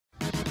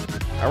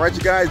All right,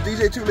 you guys,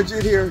 DJ Too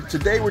Legit here.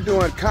 Today we're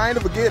doing kind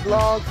of a get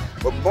log,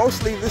 but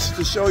mostly this is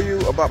to show you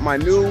about my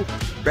new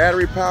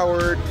battery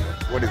powered,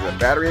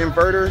 battery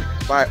inverter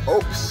by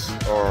OUPES,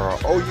 or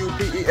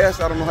OUPES,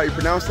 I don't know how you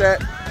pronounce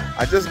that.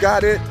 I just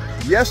got it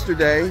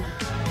yesterday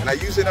and I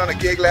used it on a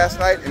gig last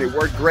night and it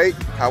worked great.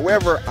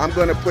 However, I'm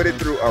gonna put it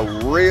through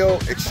a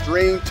real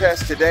extreme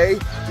test today.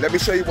 Let me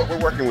show you what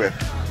we're working with.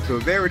 So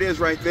there it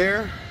is right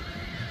there,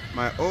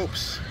 my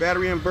OUPES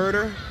battery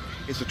inverter.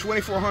 It's a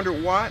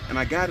 2400 watt and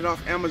I got it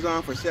off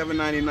Amazon for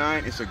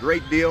 $7.99. It's a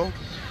great deal.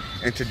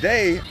 And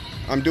today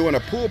I'm doing a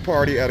pool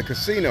party at a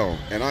casino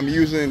and I'm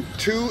using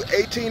two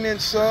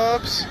 18-inch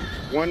subs,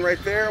 one right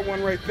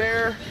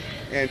there,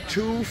 and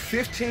two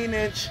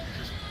 15-inch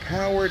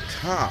powered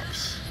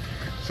tops.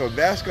 So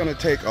that's gonna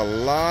take a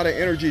lot of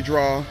energy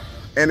draw.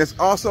 And it's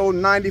also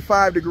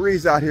 95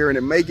 degrees out here and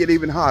it may get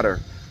even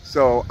hotter.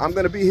 So I'm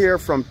gonna be here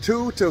from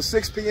 2 till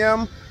 6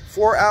 p.m.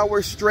 4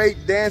 hours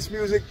straight dance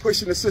music,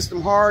 pushing the system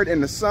hard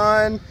in the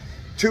sun,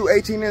 two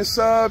 18-inch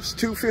subs,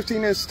 two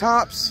 15-inch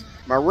tops,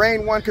 my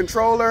Rane One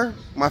Controller,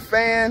 my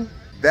fan.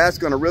 That's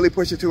gonna really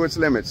push it to its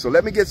limits. So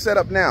let me get set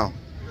up now.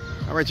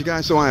 All right, you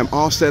guys, so I am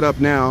all set up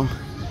now.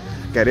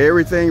 Got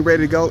everything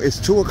ready to go. It's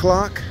 2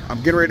 o'clock. I'm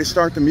getting ready to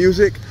start the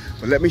music,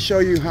 but let me show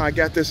you how I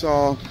got this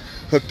all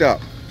hooked up.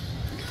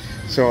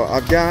 So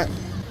I've got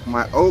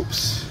my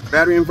OUPES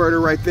battery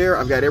inverter right there.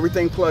 I've got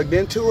everything plugged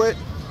into it.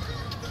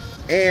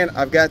 And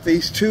I've got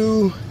these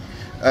two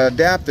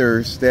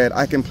adapters that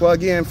I can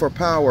plug in for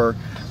power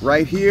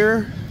right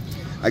here.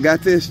 I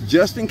got this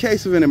just in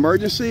case of an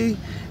emergency.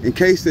 In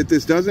case that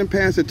this doesn't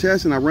pass the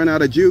test and I run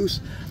out of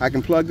juice, I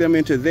can plug them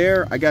into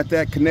there. I got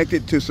that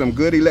connected to some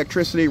good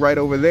electricity right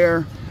over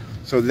there.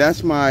 So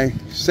that's my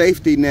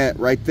safety net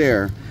right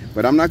there.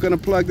 But I'm not gonna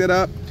plug that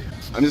up.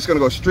 I'm just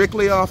gonna go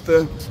strictly off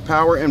the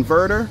power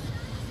inverter.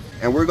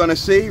 And we're gonna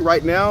see,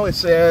 right now it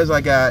says I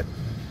got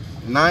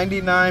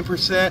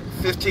 99%,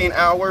 15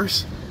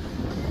 hours,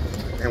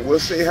 and we'll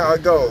see how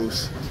it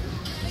goes.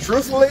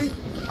 Truthfully,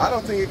 I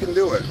don't think it can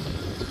do it.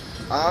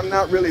 I'm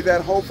not really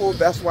that hopeful.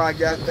 That's why I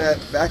got that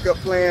backup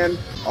plan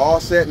all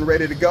set and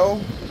ready to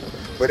go.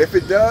 But if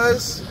it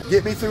does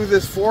get me through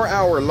this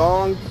 4-hour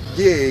long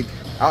gig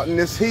out in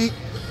this heat,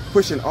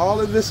 pushing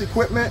all of this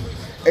equipment,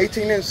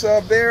 18-inch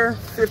sub there,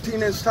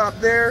 15-inch top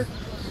there,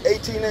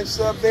 18-inch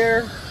sub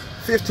there,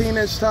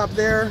 15-inch top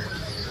there,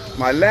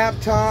 my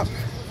laptop,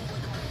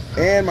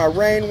 and my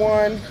Rane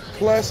One,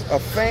 plus a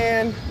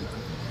fan.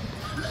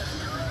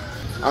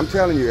 I'm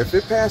telling you, if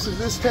it passes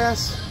this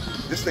test,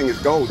 this thing is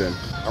golden.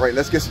 All right,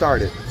 let's get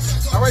started.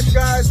 All right, you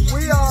guys,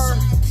 we are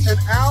an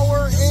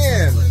hour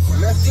in.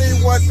 Let's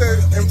see what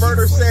the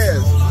inverter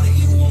says.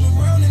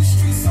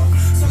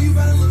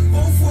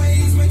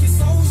 It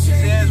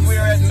says we're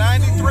at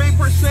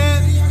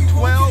 93%,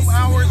 12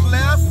 hours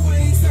left,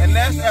 and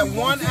that's at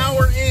 1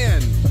 hour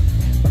in.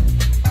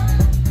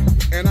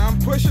 And I'm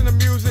pushing the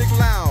music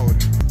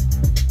loud.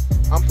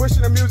 I'm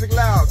pushing the music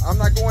loud. I'm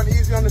not going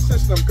easy on the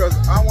system because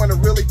I want to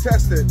really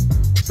test it.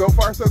 So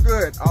far, so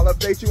good. I'll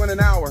update you in an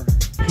hour.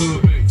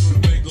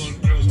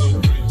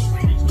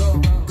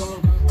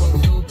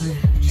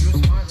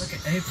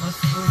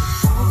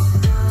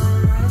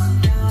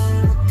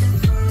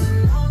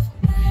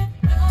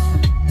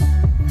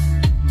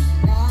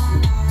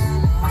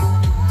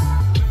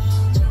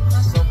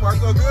 So far,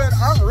 so good.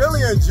 I'm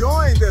really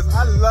enjoying this.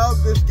 I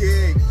love this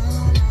gig.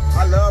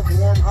 I love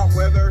warm, hot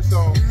weather,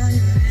 so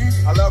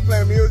I love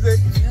playing music.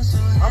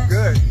 I'm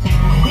good.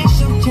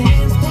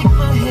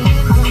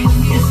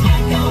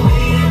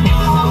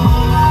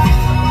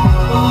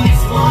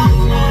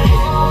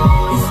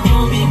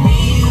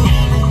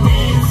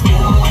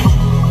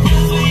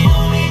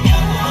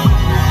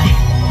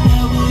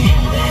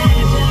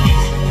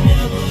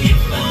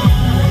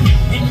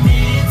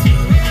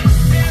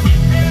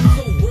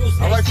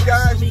 All right, you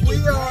guys,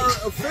 we are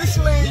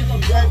officially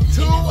at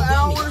 2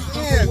 hours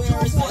in, 2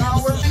 or 4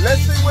 hours.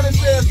 Let's see what it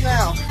says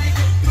now.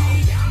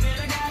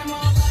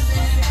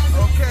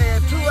 Okay,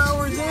 at 2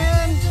 hours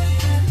in,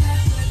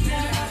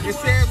 it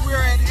says we're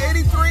at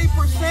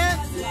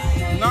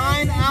 83%,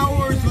 9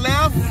 hours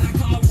left,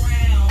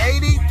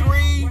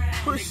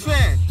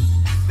 83%.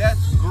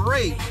 That's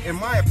great, in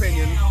my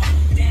opinion.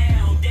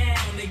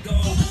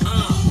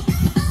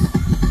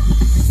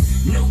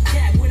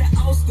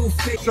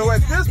 So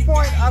at this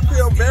point, I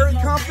feel very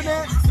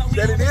confident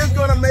that it is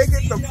going to make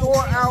it to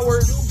 4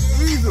 hours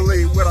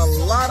easily with a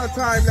lot of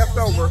time left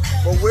over,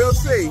 but we'll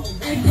see.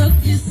 Hey,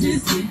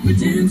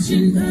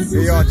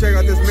 y'all, check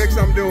out this mix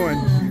I'm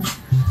doing.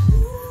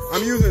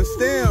 I'm using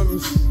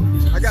stems.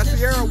 I got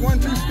Sierra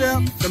 1-2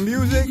 step, the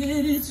music,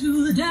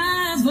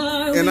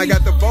 and I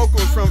got the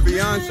vocals from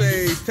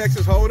Beyonce's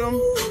Texas Hold'em.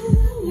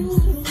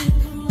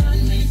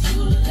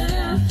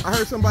 I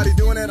heard somebody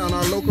doing that on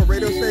our local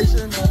radio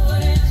station,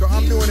 so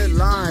I'm doing it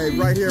live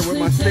right here with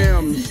my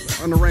stems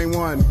on the Rane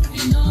One.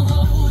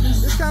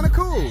 It's kind of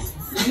cool.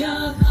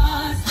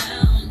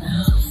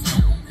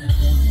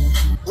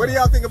 What do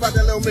y'all think about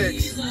that little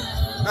mix?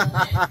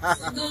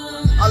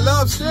 I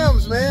love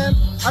stems, man.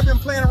 I've been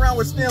playing around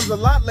with stems a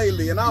lot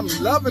lately, and I'm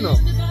loving them.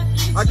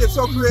 I get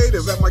so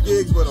creative at my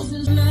gigs with them.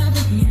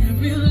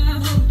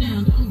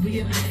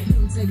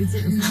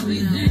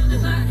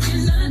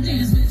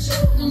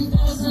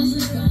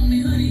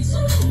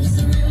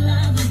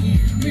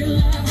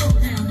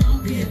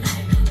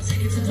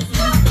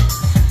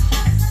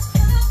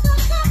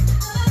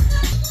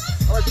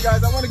 All right, you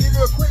guys, I want to give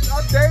you a quick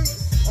update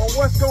on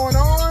what's going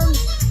on.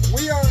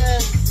 We are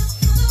at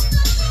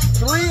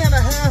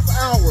 3.5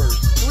 hours.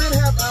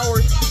 3.5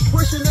 hours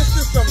pushing this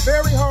system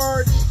very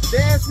hard.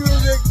 Dance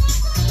music.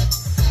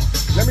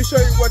 Let me show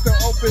you what the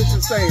OUPES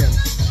is saying.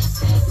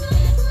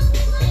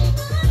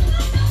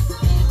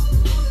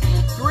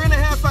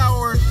 3.5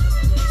 hours,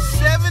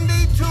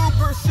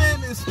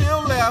 72% is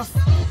still left.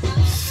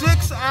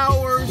 6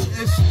 hours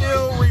is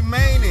still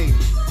remaining.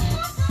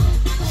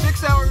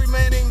 6 hours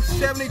remaining,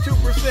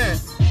 72%.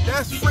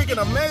 That's freaking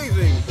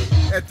amazing.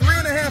 At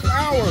 3.5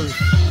 hours.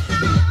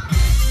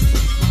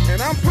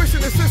 And I'm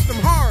pushing the system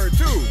hard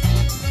too.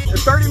 In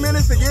 30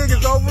 minutes, the gig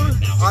is over.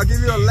 I'll give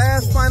you a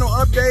last final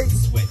update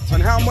on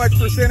how much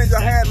percentage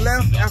I had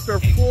left after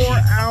 4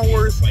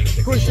 hours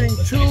pushing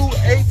 2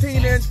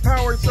 18-inch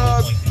power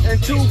subs and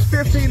 2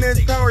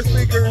 15-inch power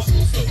speakers,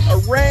 a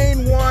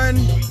Rane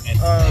One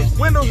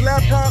Windows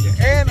laptop,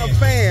 and a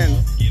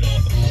fan.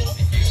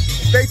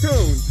 Stay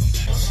tuned.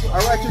 All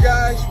right, you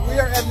guys, we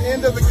are at the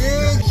end of the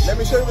gig. Let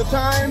me show you the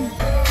time.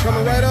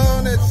 Coming right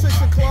on at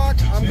 6 o'clock.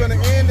 I'm gonna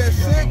end at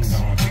 6,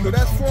 so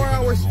that's 4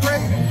 hours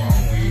straight.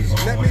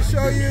 Let me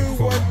show you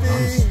what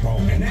the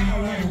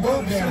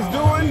OUPES is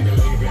doing.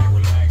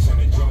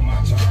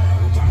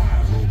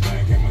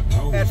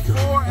 At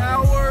 4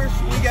 hours,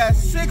 we got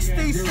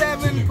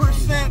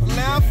 67%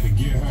 left.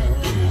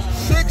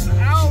 6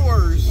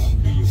 hours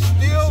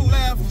still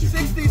left,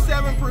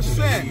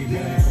 67%.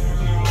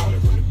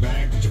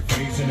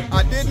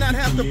 I did not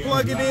have to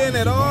plug it in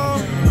at all.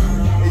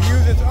 It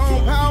used its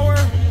own power.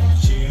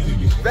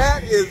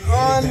 That is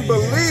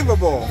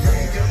unbelievable.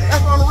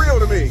 That's unreal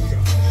to me.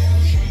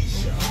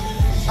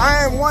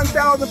 I am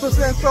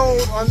 1000%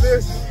 sold on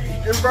this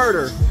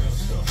inverter.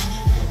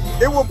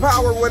 It will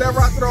power whatever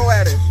I throw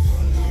at it.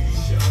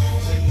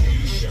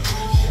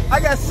 I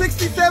got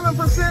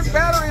 67%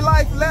 battery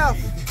life left.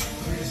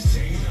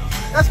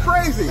 That's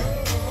crazy.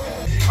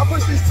 I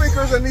pushed these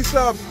speakers and these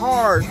subs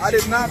hard. I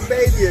did not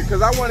baby it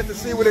because I wanted to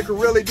see what it could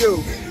really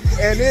do.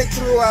 And it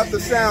threw out the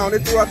sound,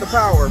 it threw out the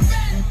power.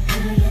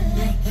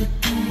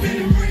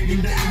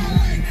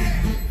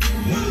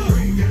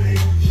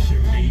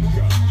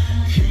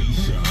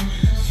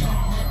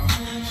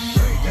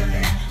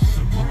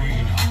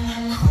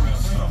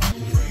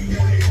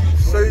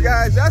 So you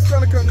guys, that's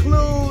going to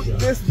conclude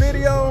this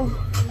video.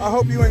 I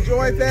hope you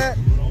enjoyed that.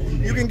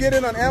 You can get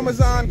it on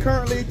Amazon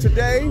currently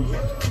today.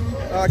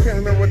 I can't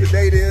remember what the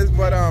date is,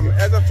 but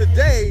as of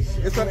today,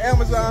 it's on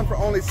Amazon for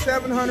only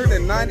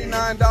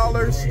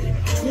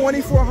 $799,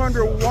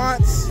 2400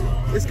 watts.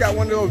 It's got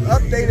one of those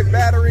updated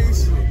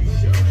batteries.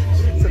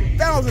 It's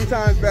 1,000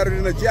 times better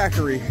than the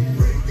Jackery.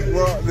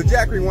 Well, the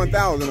Jackery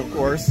 1000, of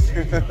course.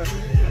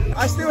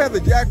 I still have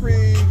the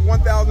Jackery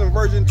 1000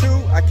 version 2.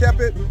 I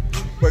kept it,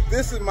 but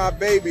this is my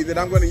baby that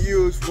I'm going to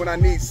use when I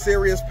need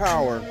serious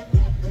power.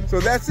 So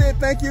that's it.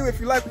 Thank you. If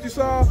you like what you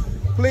saw,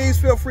 please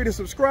feel free to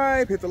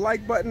subscribe, hit the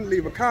like button,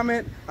 leave a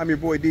comment. I'm your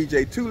boy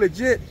DJ Too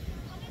Legit,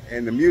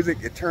 and the music,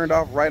 it turned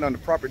off right on the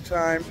proper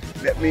time.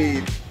 Let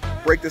me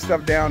break this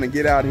stuff down and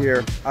get out of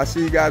here. I'll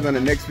see you guys on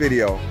the next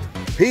video.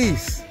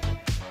 Peace.